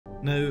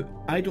Now,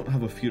 I don't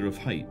have a fear of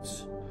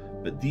heights,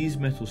 but these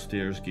metal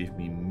stairs gave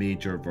me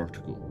major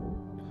vertigo.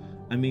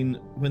 I mean,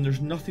 when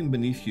there's nothing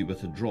beneath you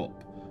but a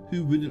drop,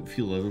 who wouldn't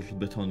feel a little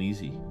bit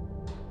uneasy?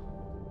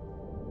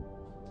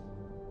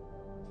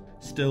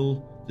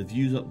 Still, the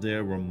views up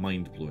there were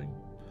mind-blowing,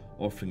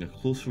 offering a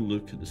closer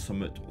look at the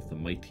summit of the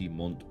mighty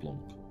Mont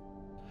Blanc.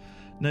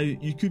 Now,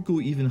 you could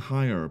go even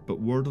higher, but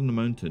word on the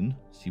mountain,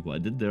 see what I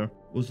did there,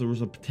 was there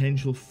was a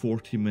potential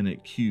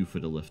 40-minute queue for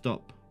the lift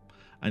up.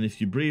 And if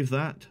you brave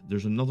that,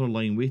 there's another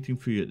line waiting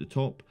for you at the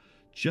top,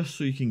 just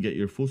so you can get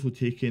your photo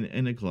taken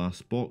in a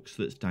glass box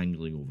that's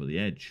dangling over the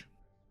edge.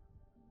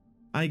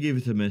 I gave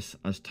it a miss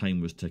as time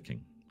was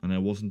ticking, and I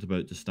wasn't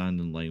about to stand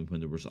in line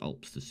when there was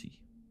Alps to see.